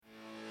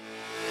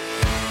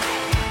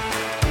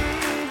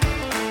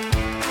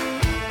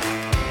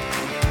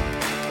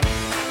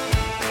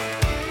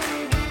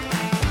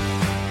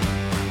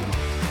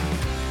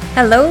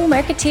Hello,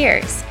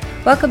 marketeers!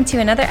 Welcome to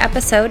another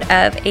episode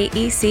of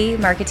AEC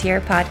Marketeer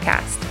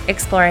Podcast,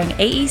 exploring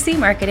AEC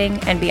marketing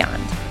and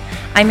beyond.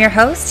 I'm your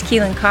host,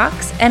 Keelan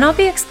Cox, and I'll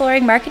be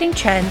exploring marketing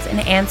trends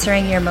and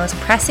answering your most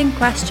pressing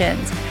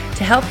questions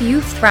to help you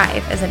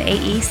thrive as an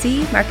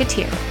AEC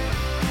marketeer.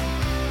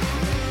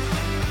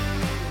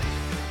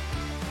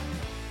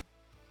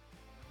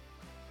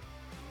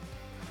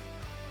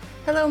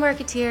 Hello,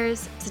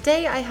 marketeers.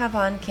 Today I have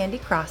on Candy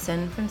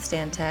Crossan from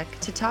Stantec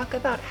to talk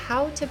about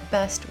how to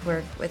best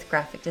work with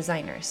graphic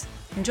designers.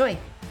 Enjoy.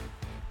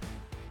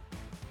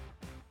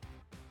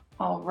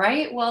 All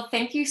right. Well,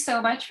 thank you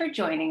so much for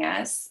joining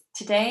us.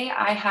 Today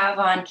I have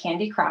on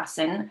Candy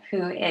Crossan,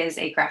 who is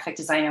a graphic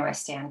designer with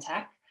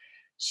Stantec.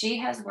 She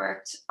has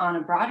worked on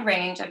a broad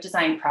range of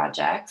design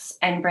projects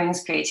and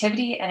brings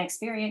creativity and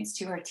experience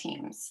to her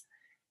teams.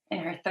 In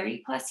her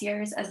 30 plus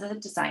years as a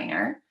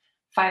designer,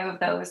 5 of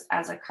those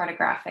as a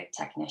cartographic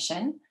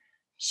technician,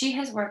 she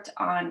has worked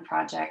on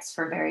projects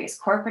for various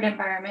corporate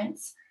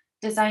environments,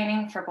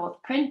 designing for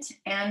both print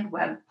and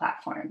web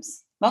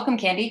platforms. Welcome,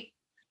 Candy.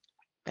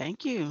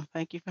 Thank you.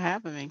 Thank you for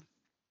having me.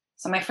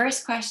 So my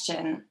first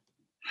question,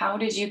 how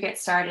did you get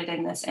started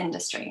in this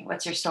industry?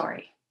 What's your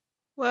story?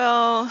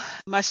 Well,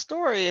 my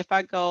story, if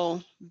I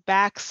go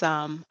back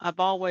some, I've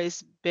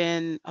always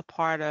been a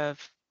part of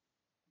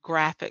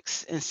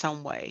graphics in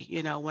some way.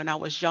 When I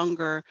was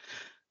younger,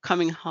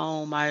 coming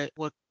home, I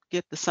would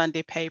get the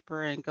Sunday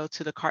paper and go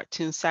to the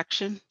cartoon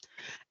section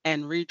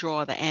and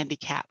redraw the Andy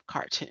Cap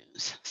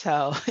cartoons.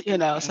 So, so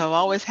Okay. I've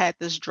always had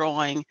this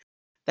drawing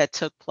that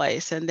took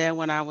place. And then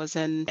when I was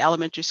in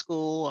elementary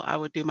school, I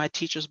would do my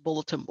teacher's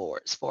bulletin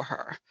boards for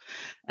her.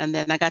 And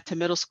then I got to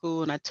middle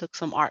school and I took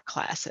some art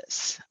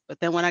classes. But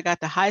then when I got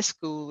to high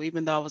school,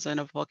 even though I was in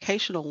a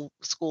vocational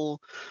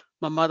school,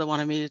 my mother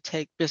wanted me to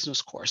take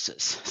business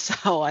courses.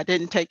 So I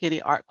didn't take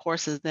any art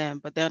courses then.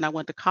 But then I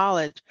went to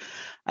college.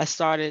 I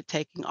started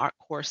taking art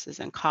courses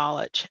in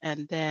college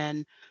and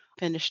then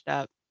finished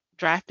up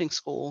drafting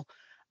school.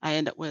 I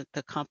ended up with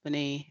a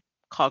company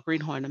called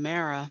Greenhorn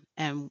Amera.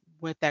 And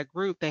with that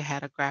group, they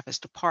had a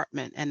graphics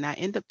department. And I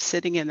ended up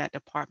sitting in that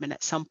department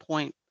at some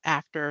point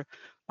after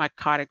my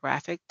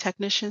cartographic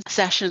technician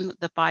session,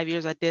 the 5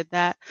 years I did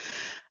that.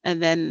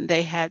 And then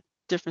they had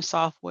different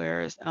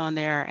softwares on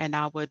there, and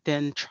I would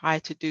then try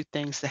to do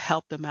things to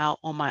help them out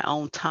on my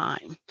own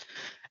time.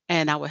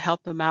 And I would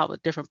help them out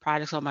with different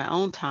projects on my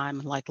own time,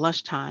 like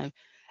lunchtime.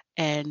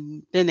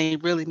 And then they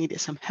really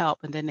needed some help,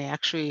 and then they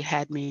actually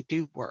had me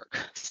do work.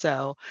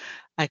 So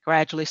I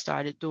gradually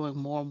started doing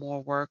more and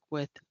more work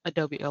with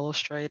Adobe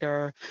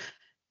Illustrator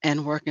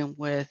and working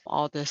with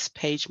all this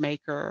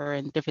PageMaker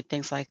and different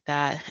things like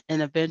that.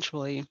 And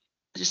eventually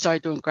I just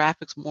started doing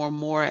graphics more and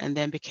more and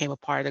then became a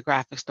part of the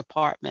graphics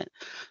department.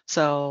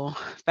 So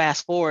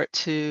fast forward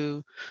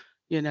to,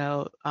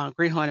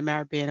 Greenhorn and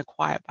Mara being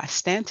acquired by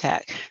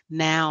Stantec.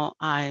 Now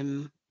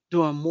I'm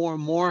doing more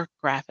and more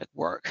graphic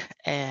work.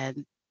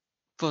 And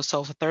for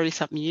 30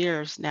 something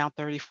years, now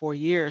 34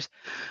 years,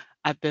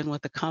 I've been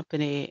with the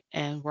company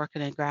and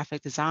working in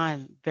graphic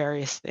design,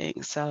 various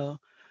things. So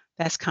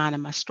that's kind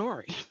of my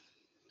story.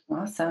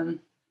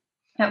 Awesome.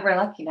 Yeah, we're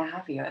lucky to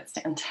have you at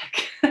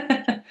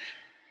Stantec.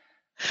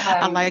 I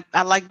um, like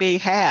I like being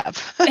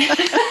half.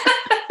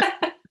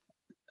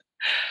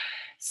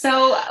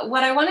 So,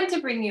 what I wanted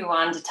to bring you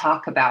on to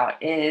talk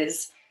about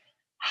is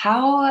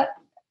how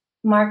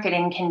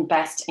marketing can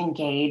best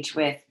engage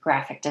with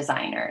graphic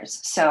designers.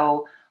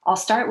 So, I'll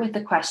start with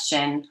the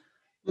question,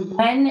 Mhm.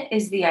 when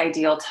is the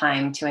ideal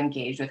time to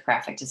engage with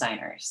graphic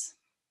designers?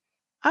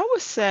 I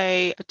would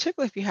say,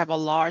 particularly if you have a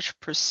large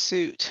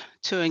pursuit,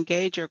 to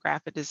engage your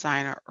graphic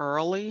designer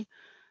early,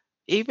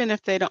 even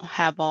if they don't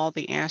have all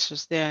the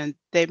answers, then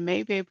they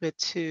may be able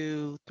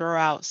to throw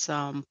out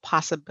some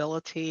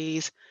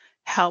possibilities,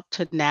 help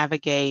to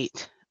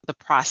navigate the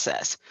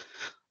process.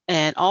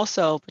 And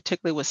also,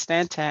 particularly with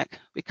Stantec,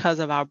 because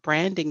of our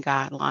branding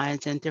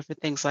guidelines and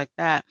different things like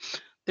that,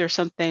 there's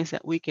some things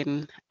that we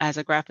can, as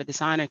a graphic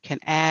designer, can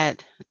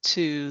add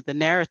to the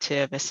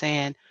narrative as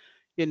saying,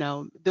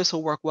 this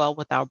will work well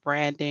with our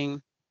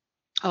branding.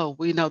 Oh,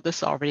 we know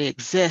this already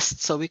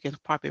exists, so we can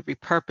probably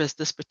repurpose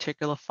this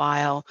particular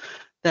file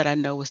that I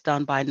know was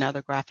done by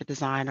another graphic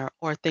designer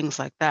or things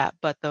like that.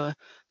 But the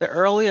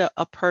earlier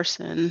a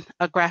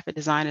graphic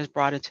designer is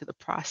brought into the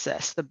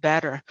process, the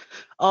better.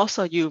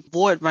 Also, you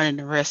avoid running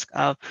the risk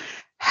of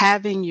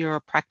having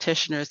your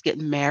practitioners get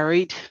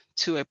married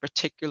to a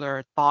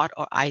particular thought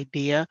or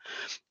idea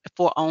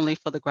for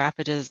the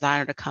graphic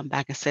designer to come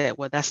back and say,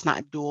 well, that's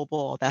not doable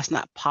or that's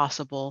not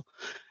possible.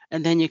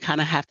 And then you kind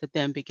of have to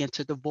then begin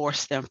to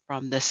divorce them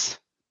from this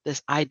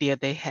idea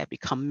they had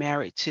become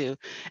married to.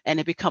 And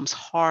it becomes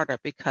harder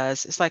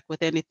because it's like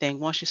with anything,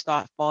 once you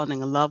start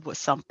falling in love with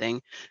something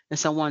and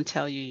someone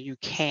tell you you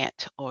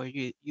can't or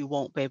you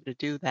won't be able to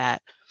do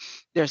that,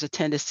 there's a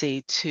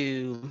tendency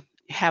to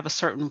have a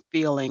certain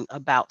feeling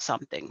about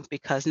something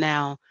because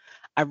now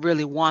I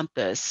really want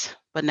this,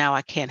 but now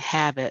I can't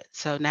have it.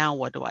 So now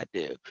what do I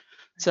do?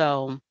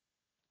 So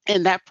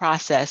in that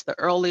process, the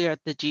earlier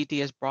the GD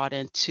is brought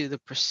into the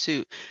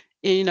pursuit,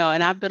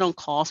 And I've been on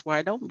calls where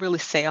I don't really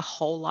say a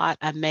whole lot.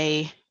 I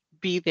may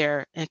be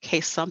there in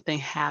case something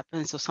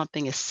happens or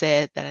something is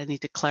said that I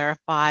need to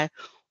clarify,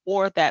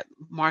 or that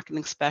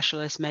marketing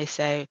specialist may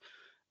say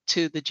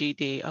to the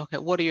GD, okay,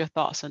 what are your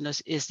thoughts on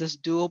this? Is this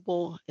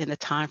doable in the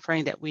time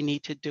frame that we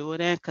need to do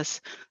it in?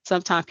 Because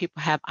sometimes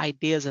people have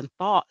ideas and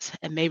thoughts,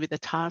 and maybe the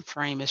time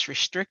frame is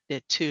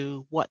restricted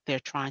to what they're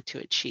trying to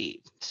achieve.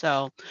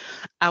 So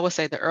I would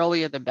say the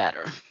earlier the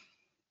better.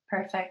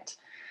 Perfect.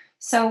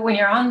 So when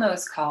you're on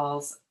those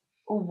calls,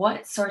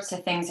 what sorts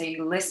of things are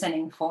you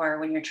listening for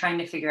when you're trying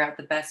to figure out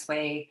the best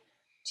way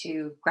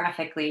to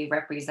graphically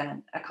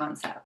represent a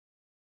concept?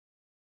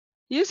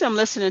 Usually I'm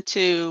listening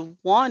to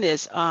one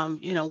is,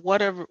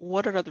 what are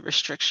the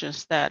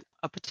restrictions that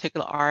a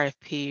particular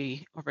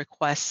RFP or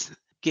request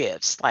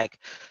gives? Like,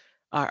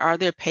 are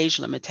there page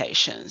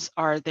limitations?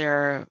 Are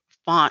there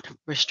font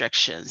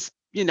restrictions?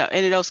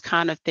 Any of those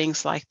kind of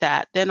things like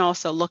that. Then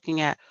also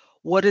looking at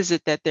what is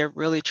it that they're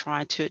really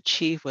trying to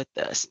achieve with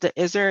this?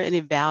 Is there any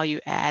value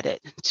added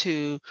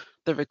to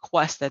the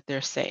request that they're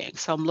saying?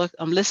 So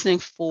I'm listening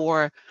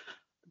for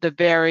the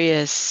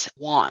various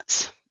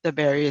wants, the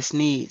various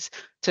needs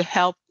to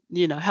help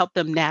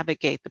them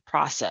navigate the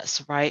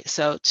process, right?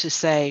 So to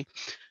say,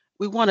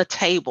 we want a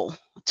table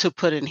to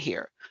put in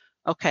here.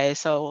 Okay,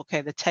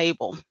 the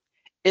table.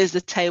 Is the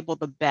table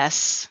the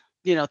best,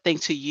 thing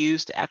to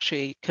use to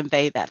actually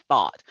convey that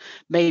thought?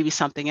 Maybe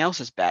something else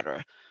is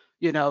better,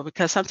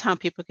 because sometimes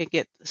people can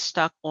get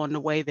stuck on the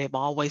way they've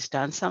always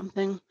done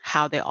something,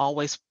 how they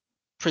always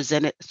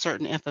presented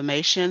certain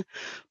information,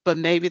 but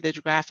maybe the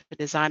graphic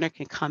designer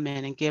can come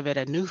in and give it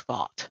a new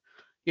thought,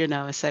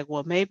 and say,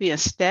 well, maybe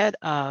instead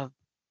of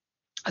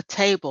a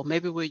table,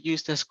 maybe we'll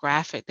use this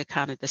graphic that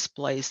kind of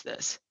displays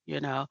this.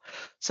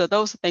 So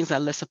those are things I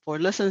listen for.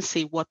 Listen and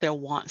see what their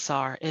wants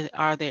are. And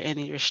are there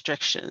any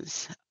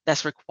restrictions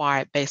that's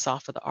required based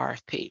off of the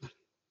RFP?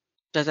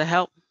 Does it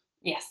help?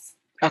 Yes,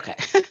 Okay.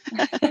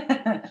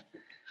 perfect.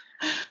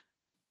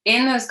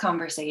 In those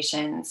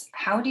conversations,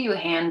 how do you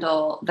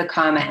handle the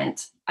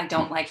comment, I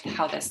don't like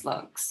how this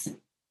looks?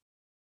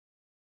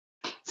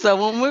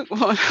 So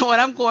when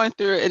I'm going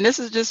through, and this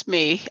is just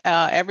me,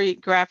 every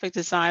graphic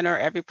designer,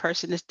 every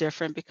person is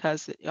different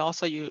because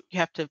also you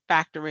have to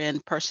factor in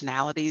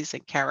personalities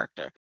and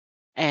character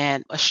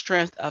and a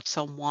strength of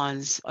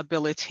someone's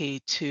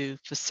ability to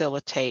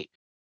facilitate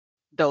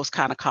those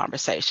kind of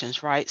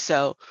conversations, right?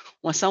 So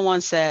when someone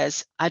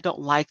says, I don't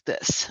like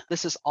this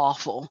is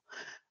awful,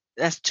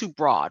 that's too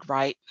broad,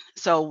 right?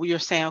 So we are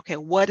saying, okay,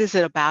 what is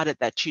it about it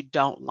that you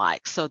don't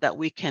like so that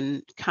we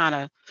can kind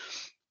of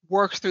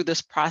work through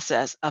this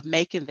process of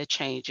making the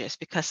changes?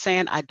 Because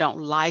saying I don't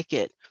like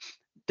it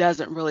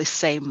doesn't really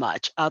say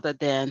much other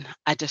than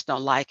I just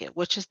don't like it,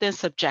 which is then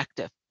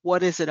subjective.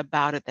 What is it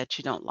about it that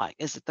you don't like?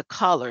 Is it the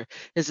color?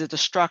 Is it the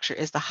structure?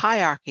 Is the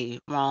hierarchy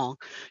wrong?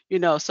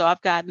 So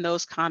I've gotten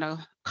those kind of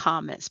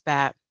comments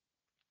back.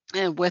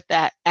 And with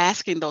that,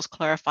 asking those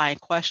clarifying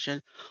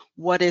questions,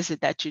 what is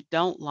it that you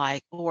don't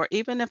like? Or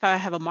even if I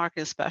have a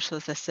marketing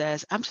specialist that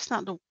says,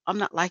 I'm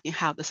not liking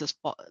how this is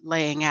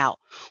laying out.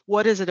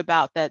 What is it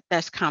about that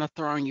that's kind of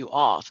throwing you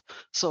off?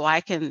 So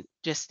I can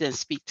just then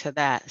speak to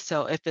that.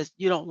 So if it's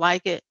you don't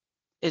like it,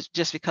 it's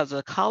just because of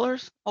the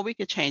colors, or we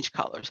could change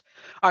colors.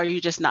 Are you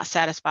just not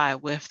satisfied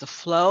with the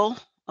flow?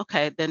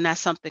 Okay, then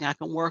that's something I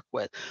can work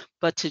with.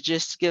 But to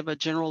just give a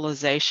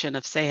generalization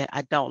of saying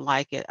I don't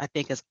like it, I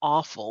think is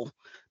awful,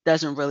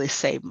 doesn't really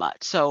say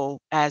much. So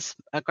as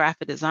a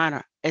graphic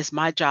designer, it's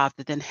my job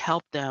to then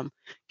help them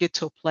get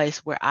to a place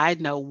where I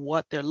know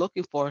what they're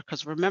looking for.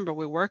 Because remember,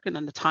 we're working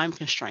on the time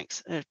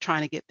constraints,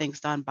 trying to get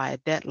things done by a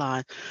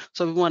deadline.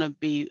 So we want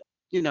to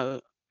you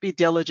know, be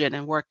diligent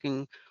and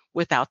working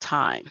without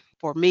time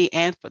for me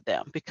and for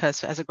them.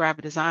 Because as a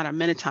graphic designer,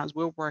 many times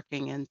we're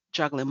working and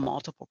juggling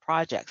multiple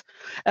projects,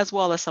 as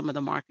well as some of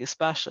the marketing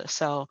specialists.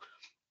 So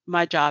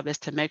my job is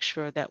to make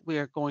sure that we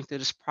are going through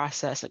this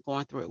process and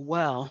going through it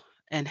well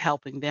and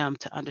helping them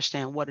to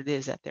understand what it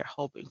is that they're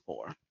hoping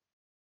for.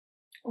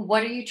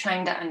 What are you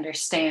trying to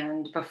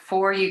understand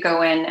before you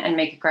go in and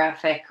make a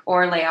graphic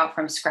or lay out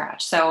from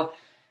scratch? So,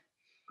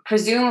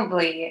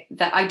 presumably,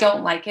 the I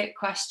don't like it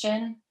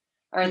question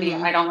or the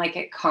Mhm. I don't like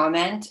it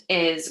comment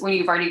is when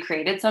you've already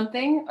created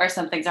something or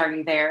something's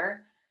already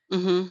there.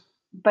 Mhm.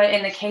 But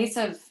in the case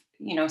of,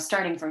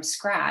 starting from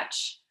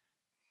scratch,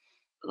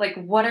 like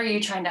what are you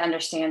trying to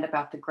understand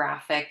about the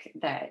graphic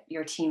that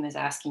your team is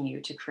asking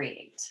you to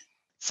create?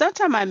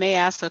 Sometimes I may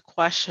ask a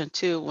question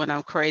too when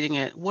I'm creating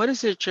it. What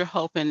is it you're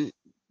hoping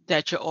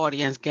that your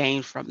audience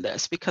gain from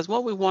this? Because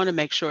what we want to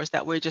make sure is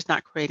that we're just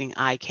not creating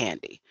eye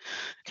candy.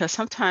 Because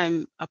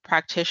sometimes a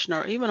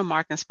practitioner or even a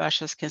marketing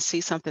specialist can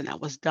see something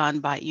that was done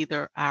by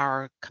either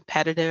our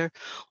competitor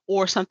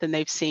or something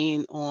they've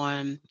seen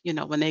on,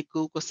 when they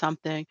Google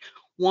something.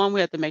 One,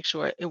 we have to make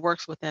sure it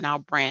works within our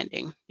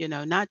branding,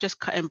 not just,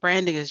 and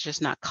branding is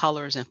just not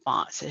colors and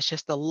fonts. It's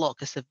just the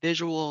look, it's the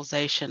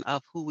visualization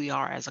of who we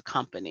are as a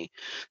company.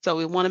 So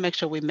we want to make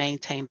sure we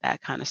maintain that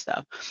kind of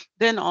stuff.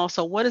 Then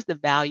also, what is the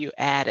value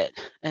added?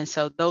 And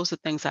so those are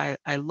things I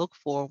look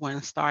for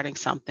when starting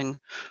something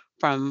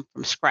from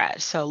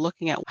scratch. So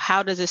looking at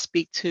how does it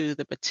speak to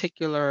the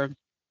particular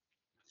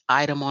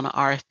item on an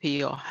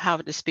RFP, or how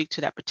would it speak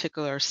to that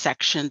particular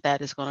section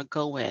that is going to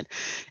go in?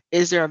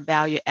 Is there a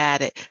value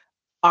added?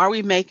 Are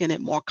we making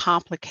it more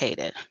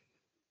complicated,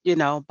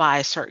 by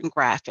a certain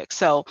graphic?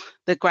 So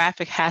the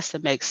graphic has to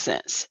make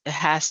sense. It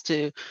has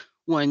to,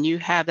 when you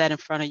have that in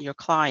front of your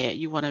client,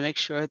 you want to make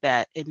sure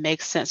that it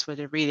makes sense for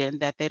the reader and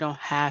that they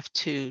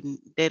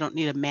don't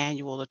need a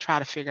manual to try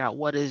to figure out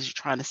what it is you're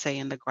trying to say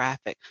in the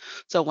graphic.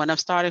 So when I'm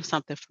starting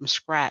something from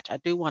scratch, I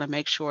do want to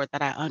make sure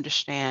that I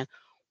understand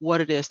what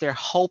it is they're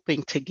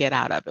hoping to get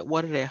out of it.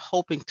 What are they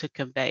hoping to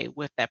convey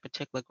with that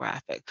particular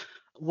graphic?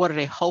 What are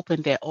they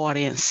hoping their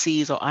audience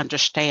sees or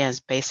understands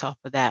based off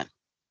of that?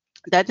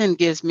 That then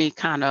gives me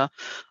kind of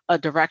a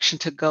direction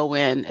to go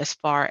in as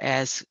far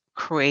as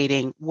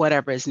creating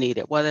whatever is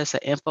needed, whether it's an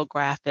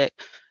infographic.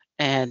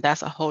 And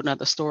that's a whole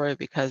nother story,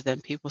 because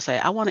then people say,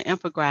 I want an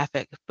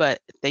infographic, but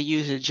they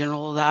usually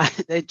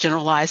they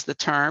generalize the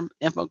term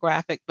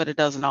infographic, but it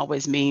doesn't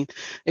always mean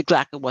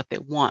exactly what they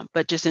want.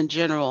 But just in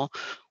general,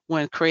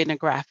 when creating a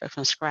graphic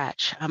from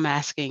scratch, I'm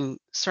asking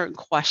certain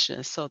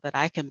questions so that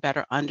I can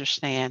better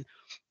understand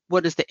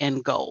what is the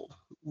end goal?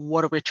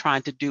 What are we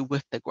trying to do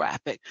with the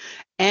graphic?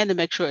 And to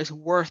make sure it's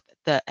worth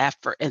the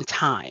effort and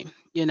time,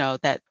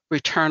 that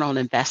return on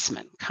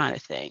investment kind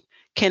of thing.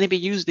 Can it be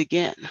used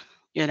again?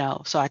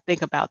 So I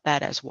think about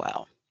that as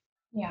well.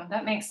 Yeah,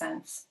 that makes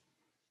sense.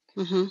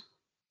 Hmm.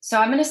 So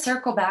I'm going to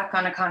circle back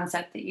on a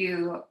concept that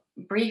you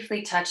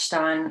briefly touched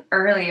on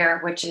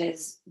earlier, which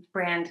is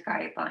brand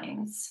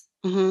guidelines.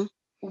 Hmm.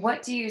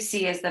 What do you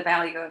see as the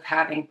value of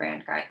having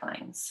brand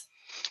guidelines?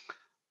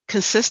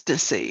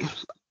 Consistency.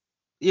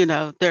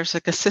 There's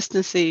a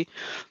consistency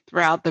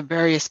throughout the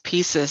various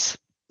pieces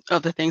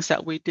of the things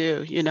that we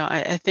do.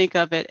 I think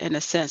of it in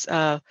a sense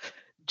of,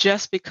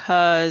 just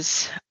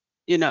because,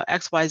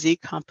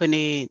 XYZ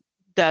company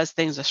does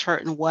things a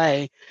certain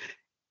way,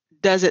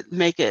 doesn't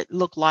make it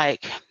look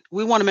like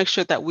we want to make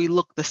sure that we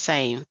look the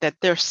same, that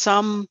there's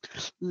some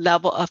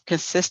level of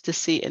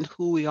consistency in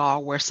who we are,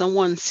 where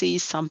someone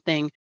sees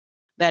something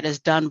that is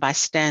done by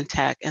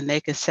Stantec and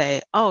they can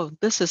say, oh,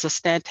 this is a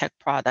Stantec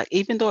product.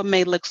 Even though it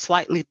may look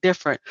slightly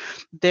different,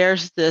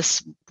 there's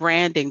this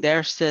branding,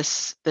 there's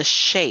this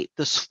shape,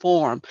 this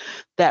form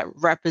that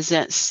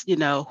represents,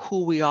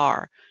 who we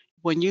are.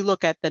 When you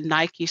look at the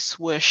Nike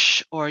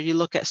swoosh, or you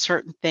look at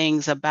certain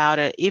things about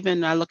it,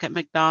 even I look at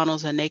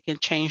McDonald's and they can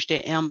change their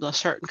emblem a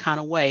certain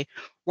kind of way,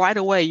 right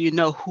away you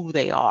know who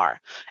they are.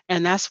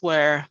 And that's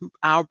where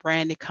our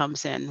branding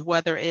comes in,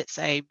 whether it's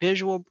a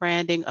visual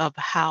branding of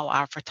how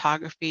our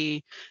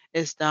photography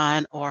is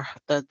done, or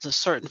the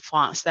certain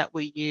fonts that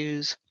we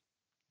use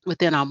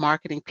within our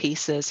marketing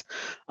pieces,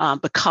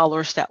 the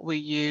colors that we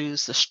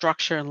use, the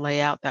structure and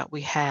layout that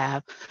we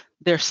have.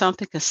 There's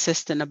something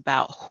consistent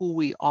about who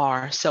we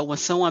are. So when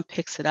someone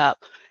picks it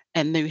up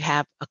and they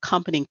have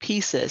accompanying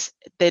pieces,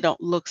 they don't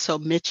look so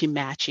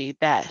mitchy-matchy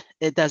that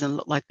it doesn't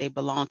look like they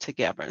belong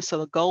together. And so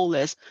the goal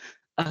is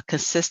a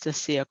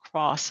consistency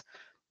across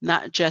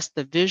not just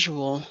the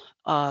visual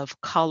of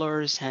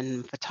colors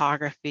and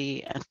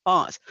photography and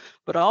fonts,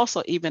 but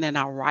also even in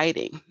our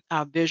writing,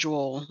 our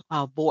visual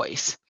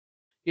voice.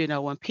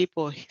 When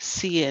people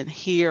see and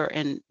hear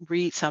and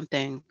read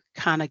something,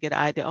 kind of get an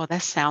idea, oh,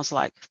 that sounds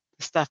like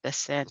the stuff that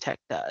Santec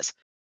does.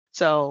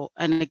 So,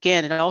 and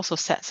again, it also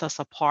sets us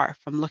apart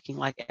from looking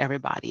like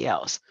everybody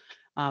else.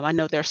 I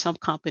know there are some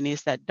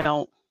companies that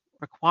don't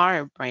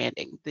require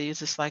branding. They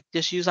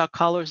just use our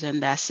colors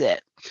and that's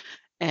it.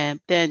 And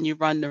then you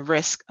run the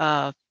risk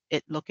of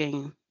it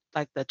looking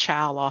like the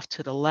child off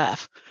to the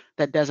left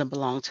that doesn't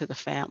belong to the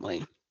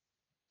family.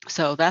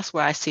 So that's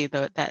where I see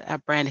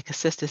that branding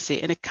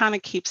consistency, and it kind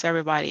of keeps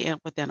everybody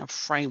within a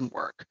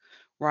framework,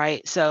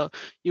 right? So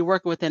you're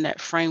working within that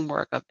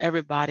framework of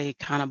everybody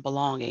kind of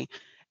belonging.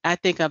 I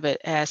think of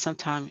it as,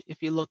 sometimes if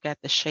you look at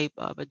the shape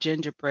of a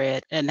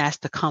gingerbread, and that's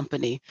the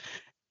company,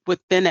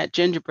 within that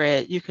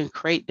gingerbread, you can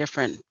create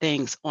different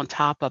things on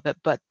top of it,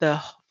 but the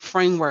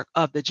framework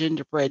of the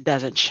gingerbread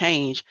doesn't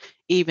change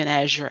even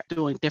as you're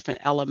doing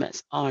different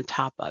elements on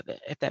top of it,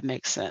 if that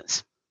makes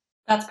sense.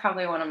 That's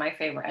probably one of my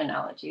favorite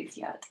analogies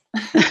yet.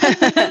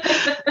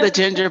 The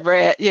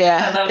gingerbread, I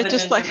yeah. love It's the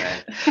just like,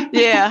 gingerbread.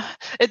 yeah,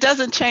 it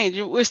doesn't change.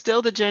 We're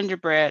still the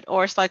gingerbread,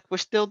 or it's like we're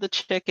still the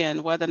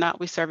chicken, whether or not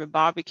we serve it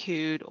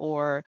barbecued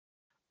or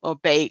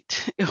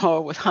baked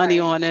or with honey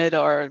Right. on it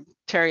or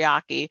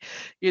teriyaki.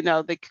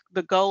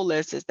 The goal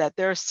is that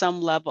there's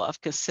some level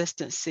of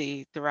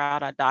consistency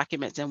throughout our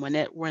documents, and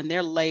when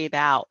they're laid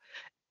out,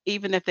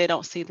 even if they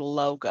don't see the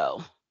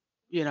logo,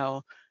 you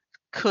know,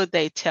 could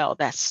they tell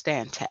that's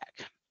Stantec,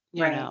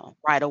 Right.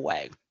 right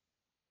away?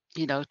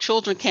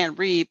 Children can't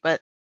read,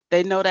 but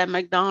they know that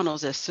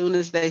McDonald's as soon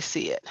as they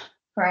see it.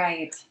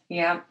 Right.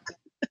 Yeah.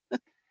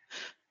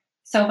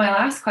 So my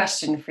last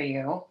question for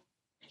you,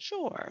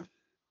 Sure.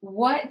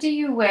 what do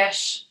you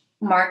wish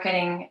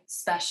marketing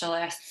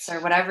specialists, or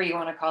whatever you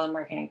want to call them,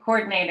 marketing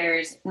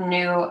coordinators,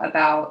 knew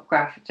about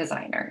graphic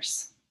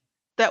designers?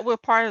 That we're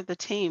part of the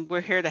team.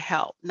 We're here to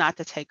help, not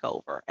to take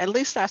over. At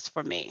least that's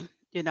for me.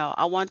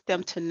 I want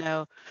them to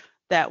know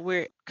that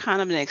we're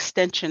kind of an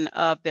extension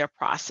of their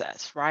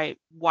process, right?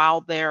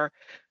 While they're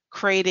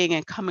creating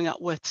and coming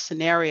up with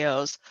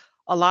scenarios,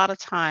 a lot of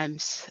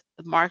times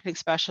the marketing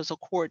specialists or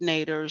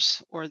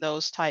coordinators or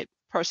those type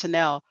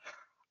personnel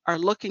are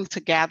looking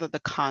to gather the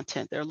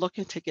content. They're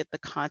looking to get the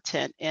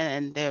content in,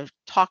 and they're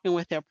talking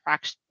with their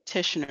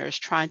practitioners,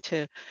 trying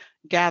to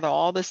gather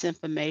all this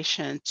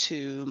information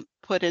to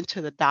put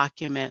into the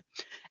document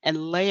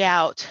and lay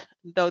out,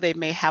 though they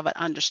may have an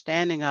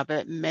understanding of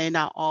it, may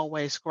not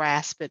always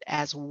grasp it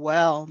as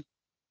well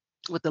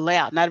with the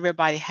layout. Not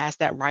everybody has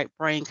that right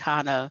brain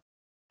kind of,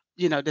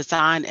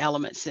 design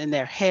elements in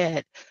their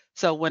head.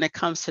 So when it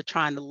comes to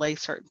trying to lay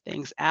certain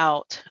things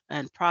out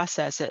and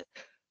process it,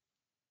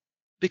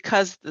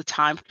 because the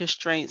time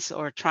constraints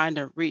or trying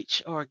to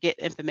reach or get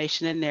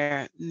information in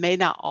there may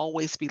not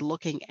always be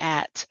looking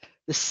at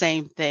the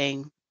same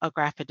thing a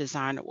graphic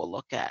designer will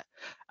look at.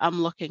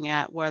 I'm looking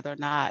at whether or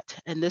not,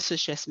 and this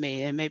is just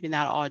me, and maybe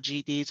not all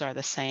GDs are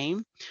the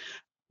same,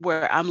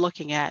 where I'm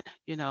looking at,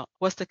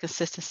 what's the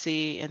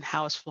consistency and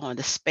how it's flowing,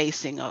 the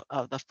spacing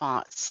of the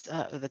fonts,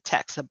 the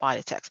text, the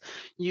body text,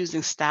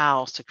 using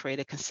styles to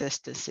create a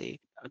consistency.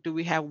 Do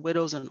we have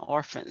widows and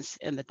orphans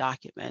in the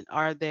document?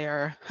 Are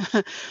there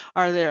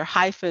are there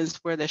hyphens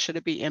where there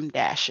shouldn't be em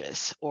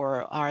dashes,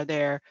 or are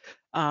there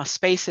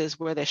spaces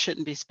where there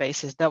shouldn't be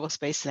spaces, double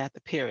spaces at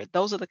the period?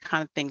 Those are the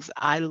kind of things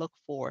I look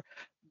for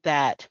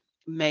that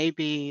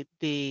maybe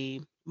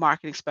the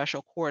marketing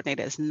special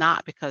coordinator is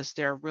not, because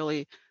they're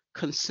really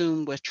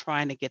consumed with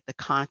trying to get the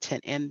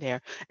content in there.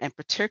 And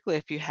particularly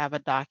if you have a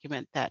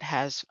document that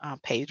has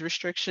page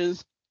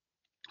restrictions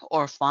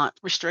or font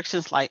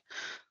restrictions, like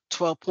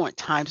 12-point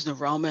Times New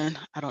Roman.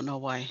 I don't know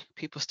why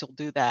people still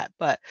do that,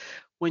 but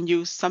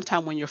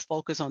sometimes when you're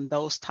focused on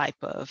those type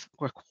of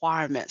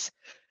requirements,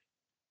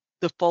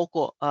 the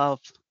focal of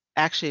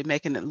actually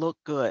making it look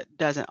good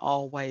doesn't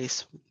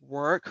always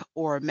work,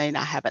 or may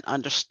not have an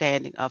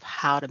understanding of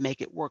how to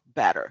make it work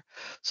better.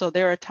 So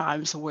there are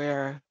times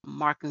where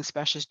marketing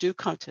specialists do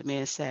come to me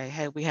and say,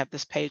 hey, we have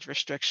this page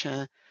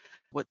restriction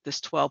with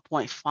this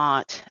 12-point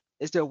font.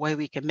 Is there a way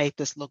we can make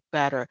this look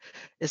better?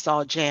 It's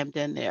all jammed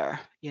in there.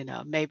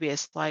 Maybe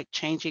it's like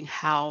changing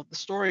how the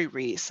story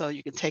reads so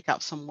you can take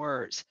out some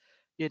words,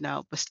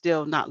 but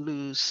still not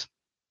lose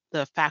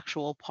the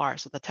factual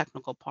parts or the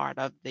technical part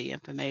of the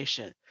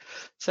information.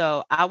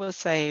 So I would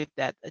say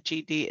that a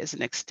GD is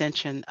an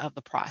extension of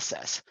the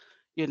process.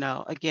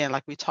 Again,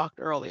 like we talked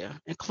earlier,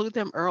 include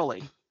them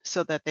early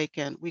so that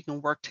we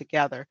can work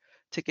together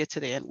to get to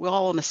the end. We're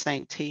all on the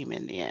same team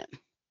in the end.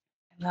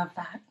 I love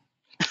that.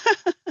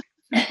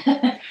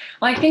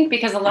 Well, I think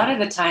because a lot of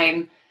the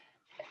time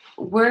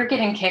we're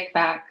getting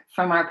kickback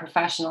from our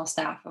professional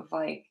staff of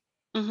like,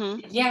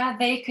 Mhm, yeah,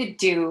 they could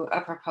do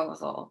a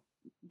proposal.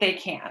 They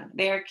can.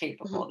 They're mhm,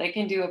 capable. They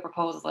can do a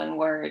proposal in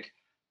Word.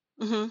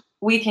 mhm.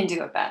 We can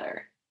do it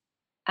better.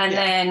 And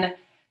Yeah, then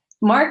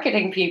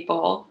marketing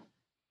people,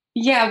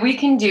 yeah, we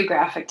can do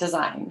graphic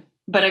design,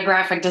 but a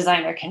graphic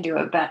designer can do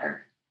it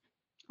better.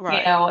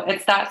 right.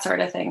 It's that sort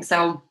of thing.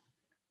 So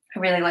I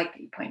really like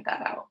that you point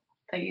that out,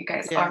 that you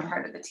guys are Yeah,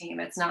 part of the team.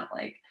 It's not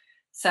like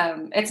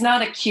it's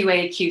not a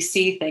QA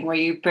QC thing where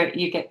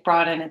you get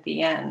brought in at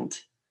the end.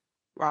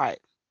 right.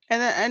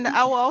 And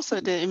I will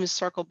also then even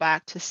circle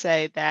back to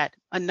say that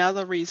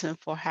another reason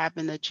for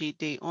having a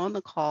GD on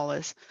the call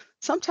is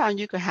sometimes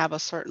you can have a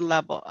certain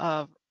level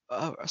of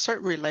a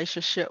certain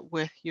relationship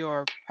with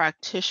your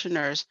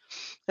practitioners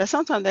that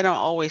sometimes they don't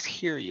always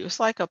hear you. It's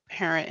like a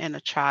parent and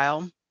a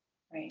child.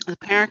 Right. The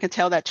parent can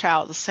tell that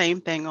child the same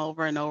thing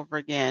over and over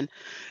again.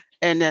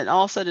 And then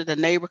all of a sudden the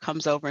neighbor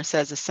comes over and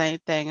says the same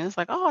thing. And it's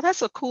like, oh,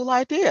 that's a cool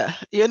idea,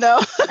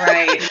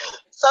 Right.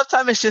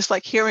 Sometimes it's just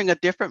like hearing a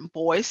different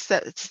voice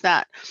that it's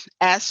not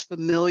as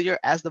familiar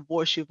as the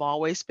voice you've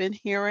always been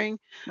hearing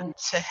Mm.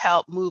 to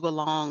help move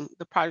along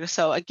the project.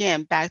 So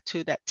again, back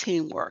to that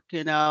teamwork,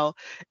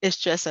 it's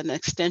just an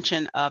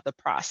extension of the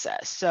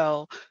process.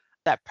 So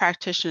that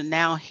practitioner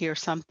now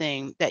hears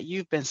something that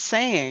you've been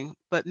saying,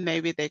 but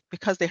maybe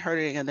because they heard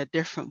it in a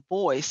different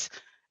voice,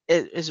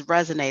 it is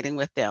resonating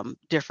with them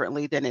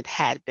differently than it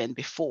had been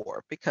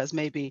before, because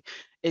maybe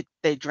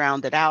they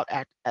drowned it out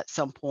at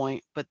some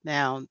point, but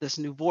now this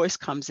new voice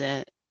comes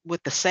in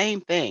with the same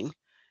thing,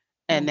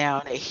 and Mm. now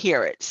they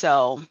hear it.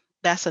 So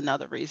that's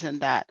another reason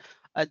that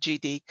a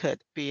GD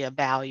could be a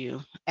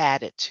value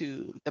added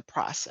to the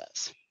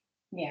process.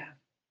 Yeah,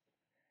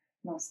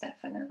 most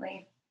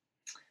definitely.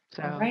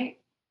 All So, right.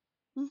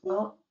 mhm,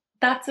 Well,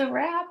 that's a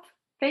wrap.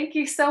 Thank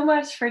you so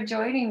much for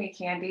joining me,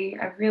 Candy.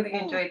 I really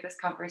yeah, enjoyed this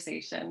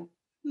conversation.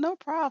 no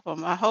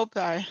problem. I hope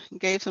I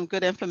gave some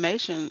good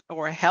information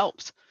or it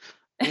helps,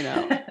 you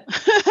know.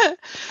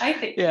 I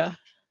think Yeah.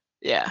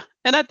 Yeah,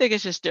 and I think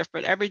it's just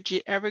different.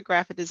 Every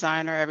graphic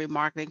designer, every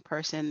marketing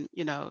person,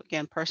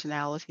 again,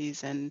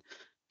 personalities and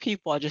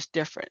people are just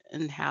different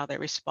in how they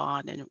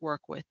respond and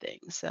work with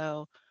things.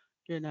 So,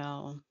 you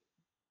know,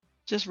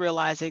 just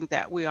realizing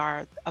that we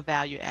are a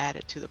value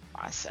added to the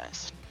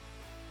process.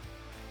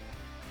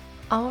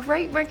 All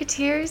right,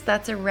 Marketeers,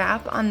 that's a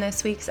wrap on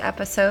this week's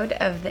episode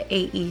of the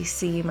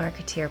AEC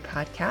Marketeer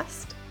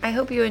Podcast. I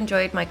hope you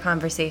enjoyed my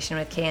conversation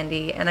with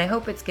Candy, and I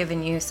hope it's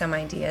given you some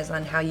ideas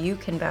on how you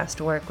can best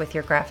work with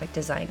your graphic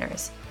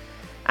designers.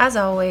 As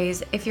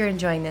always, if you're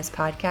enjoying this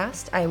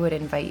podcast, I would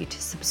invite you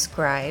to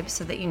subscribe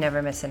so that you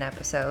never miss an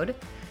episode.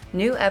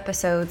 New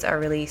episodes are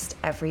released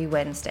every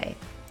Wednesday.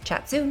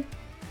 Chat soon.